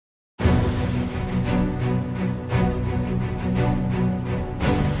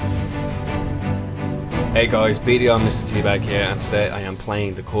Hey guys, BDRMrTbag here, and today I am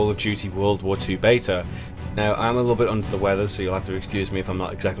playing the Call of Duty World War II beta. Now, I'm a little bit under the weather, so you'll have to excuse me if I'm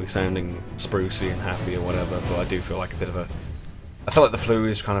not exactly sounding sprucey and happy or whatever, but I do feel like a bit of a... I feel like the flu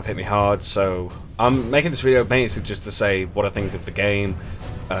has kind of hit me hard, so I'm making this video basically just to say what I think of the game,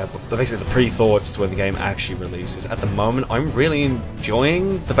 basically the pre-thoughts to when the game actually releases. At the moment, I'm really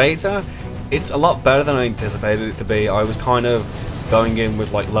enjoying the beta. It's a lot better than I anticipated it to be. I was kind of going in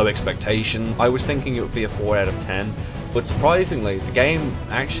with like low expectation. I was thinking it would be a 4 out of 10, but surprisingly the game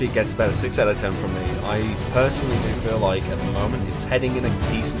actually gets about a 6 out of 10 from me. I personally do feel like at the moment it's heading in a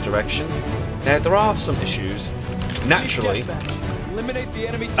decent direction. Now there are some issues, naturally.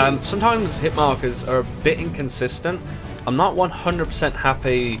 Sometimes hit markers are a bit inconsistent. I'm not 100%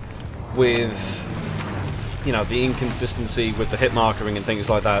 happy with, you know, the inconsistency with the hit markering and things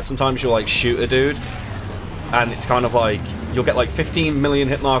like that. Sometimes you'll like shoot a dude and it's kind of like you'll get like 15 million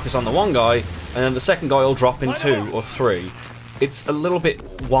hit markers on the one guy, and then the second guy will drop in 2 or 3. It's a little bit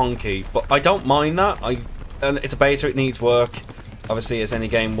wonky, but I don't mind that. And it's a beta, it needs work, obviously, as any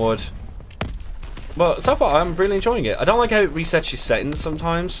game would. But so far, I'm really enjoying it. I don't like how it resets your settings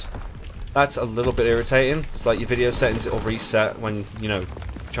sometimes. That's a little bit irritating. It's like your video settings, it'll reset when, you know,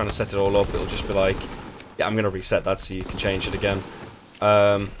 trying to set it all up. It'll just be like, yeah, I'm going to reset that so you can change it again.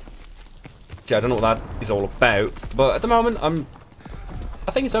 Yeah, I don't know what that is all about, but at the moment,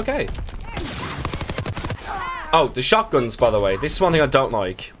 I think it's okay. Oh, the shotguns, by the way. This is one thing I don't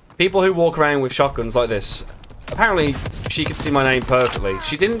like. People who walk around with shotguns like this. Apparently, she could see my name perfectly.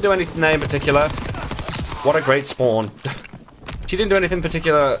 She didn't do anything there in particular. What a great spawn. She didn't do anything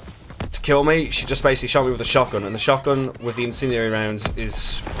particular to kill me. She just basically shot me with a shotgun, and the shotgun with the incendiary rounds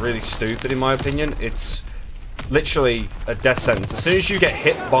is really stupid in my opinion. It's literally a death sentence. As soon as you get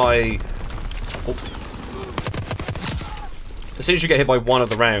hit by... Oh. As soon as you get hit by one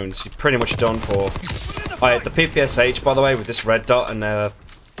of the rounds, you're pretty much done for. The PPSH, by the way, with this red dot and the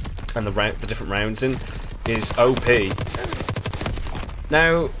different rounds in, is OP.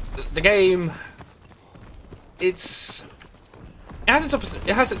 Now, the game, it has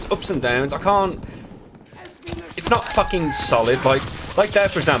its ups and downs. It's not fucking solid. Like there,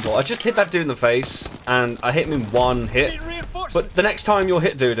 for example, I just hit that dude in the face, and I hit him in one hit. But the next time you'll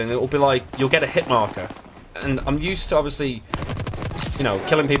hit dude, and it'll be like, you'll get a hit marker. And I'm used to, obviously, you know,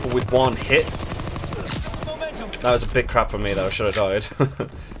 killing people with one hit. That was a big crap for me, though. I should have died.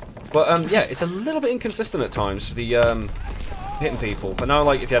 But, yeah, it's a little bit inconsistent at times, the, hitting people. But now,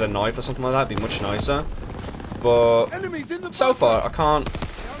 like, if you had a knife or something like that, it'd be much nicer. But, so far, I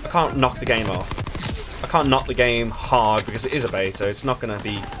can't knock the game off. I can't knock the game hard, because it is a beta. It's not going to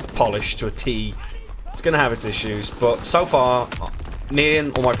be polished to a T. It's going to have its issues, but so far, me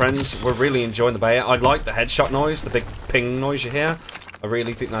and all my friends, we're really enjoying the beta. I like the headshot noise, the big ping noise you hear. I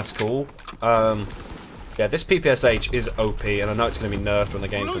really think that's cool. Yeah, this PPSH is OP, and I know it's going to be nerfed when the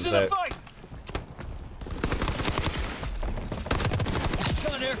game comes out.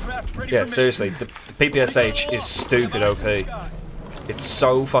 Yeah, seriously, the PPSH is stupid OP. It's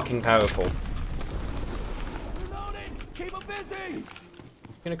so fucking powerful. You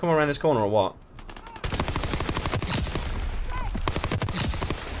gonna come around this corner or what?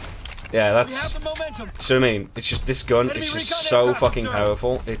 Yeah, that's... So I mean, it's just this gun is just so fucking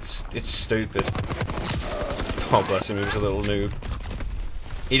powerful. It's stupid. Oh bless him, he was a little noob.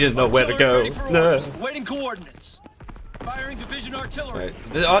 He didn't know where to go. No. Waiting coordinates. Firing division artillery.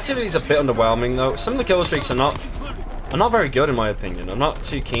 Right. The artillery is a bit underwhelming though. Some of the kill streaks are not very good in my opinion. I'm not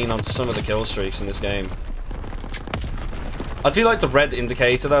too keen on some of the kill streaks in this game. I do like the red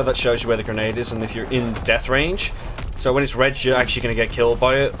indicator though, that shows you where the grenade is and if you're in death range. So when it's red, you're actually going to get killed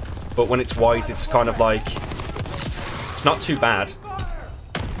by it. But when it's white, it's kind of like... It's not too bad.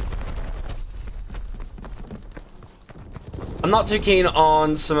 I'm not too keen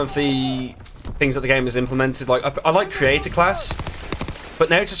on some of the things that the game has implemented. Like, I like Creator Class, but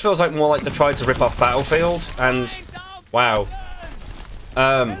now it just feels like more like they tried to rip off Battlefield, and... Wow.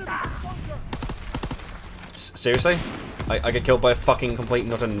 Seriously? I get killed by a fucking complete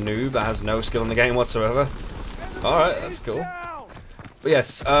nutter noob that has no skill in the game whatsoever. Alright, that's cool. But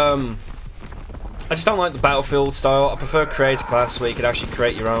yes, I just don't like the Battlefield style. I prefer Creator Class where you could actually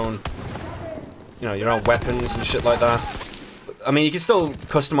create your own, you know, your own weapons and shit like that. I mean, you can still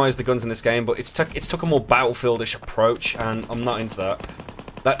customize the guns in this game, but it's took a more Battlefield-ish approach, and I'm not into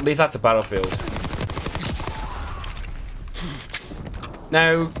that. Leave that to Battlefield.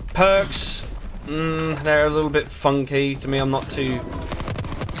 Now, perks, they're a little bit funky to me. I'm not too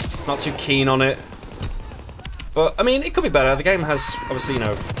keen on it. But, I mean, it could be better. The game has, obviously, you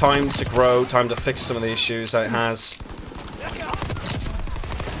know, time to grow, time to fix some of the issues that it has.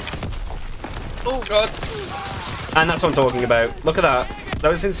 Oh god. And that's what I'm talking about. Look at that.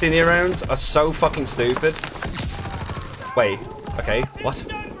 Those incendiary rounds are so fucking stupid. Wait. Okay. What?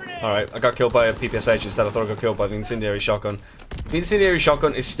 Alright, I got killed by a PPSH instead. I thought I got killed by the incendiary shotgun. The incendiary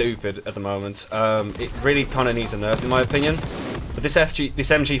shotgun is stupid at the moment. It really kind of needs a nerf in my opinion. But this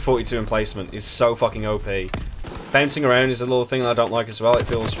MG42 emplacement is so fucking OP. Bouncing around is a little thing that I don't like as well. It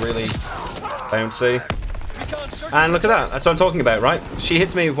feels really bouncy. And look at that. That's what I'm talking about, right? She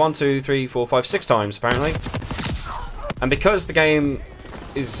hits me 1, 2, 3, 4, 5, 6 times, apparently. And because the game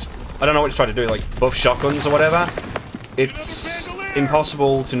is... I don't know what it's trying to do, like buff shotguns or whatever. It's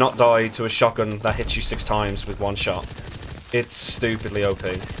impossible to not die to a shotgun that hits you 6 times with 1 shot. It's stupidly OP.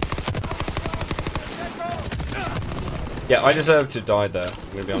 Yeah, I deserve to die there,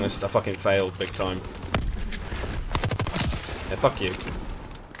 I'm gonna be honest. I fucking failed big time. Yeah, fuck you.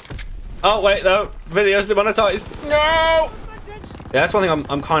 Oh, wait, no. Video's demonetized. No! Yeah, that's one thing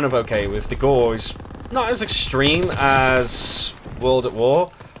I'm kind of okay with. The gore is not as extreme as World at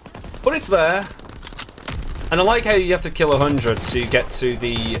War, but it's there. And I like how you have to kill 100 to get to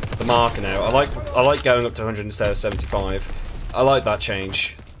the marker now. I like going up to 100 instead of 75. I like that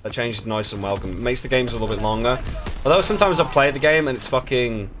change. That change is nice and welcome. It makes the games a little bit longer. Although sometimes I've played the game and it's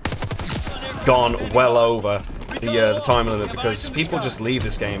fucking gone well over the time limit because people just leave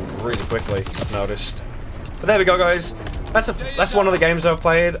this game really quickly, I've noticed. But there we go, guys. That's one of the games I've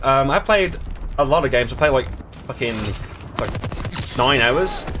played. I played a lot of games. I played like fucking like 9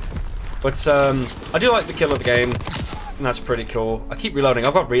 hours. But I do like the kill of the game, and that's pretty cool. I keep reloading.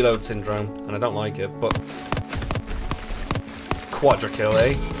 I've got reload syndrome, and I don't like it, but quadra kill,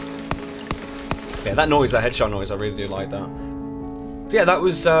 eh? Yeah, that noise, that headshot noise, I really do like that. So yeah, that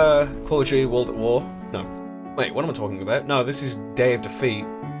was Call of Duty World at War. No. Wait, what am I talking about? No, this is Day of Defeat.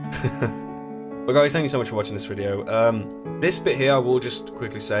 But guys, thank you so much for watching this video. This bit here, I will just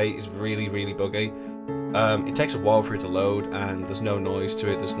quickly say, is really, really buggy. It takes a while for it to load, and there's no noise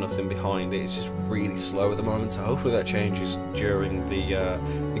to it, there's nothing behind it, it's just really slow at the moment, so hopefully that changes during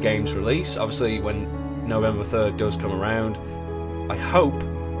the game's release. Obviously, when November 3rd does come around, I hope,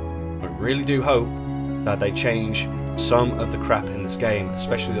 I really do hope, that they change some of the crap in this game,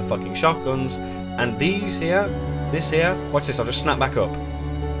 especially the fucking shotguns, and these here, this here, watch this, I'll just snap back up.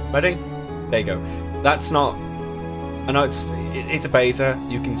 Ready? There you go. That's not, I know it's a beta,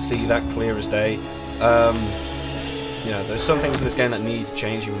 you can see that clear as day. You know, there's some things in this game that need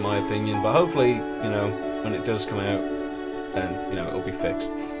changing in my opinion, but hopefully, you know, when it does come out, then, you know, it'll be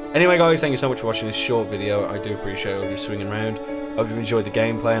fixed. Anyway guys, thank you so much for watching this short video. I do appreciate all you swinging around. I hope you enjoyed the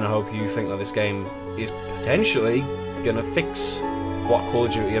gameplay, and I hope you think that this game is potentially gonna fix what Call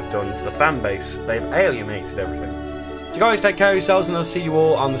of Duty have done to the fan base. They've alienated everything. So guys, take care of yourselves, and I'll see you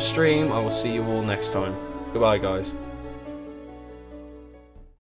all on the stream. I will see you all next time. Goodbye guys.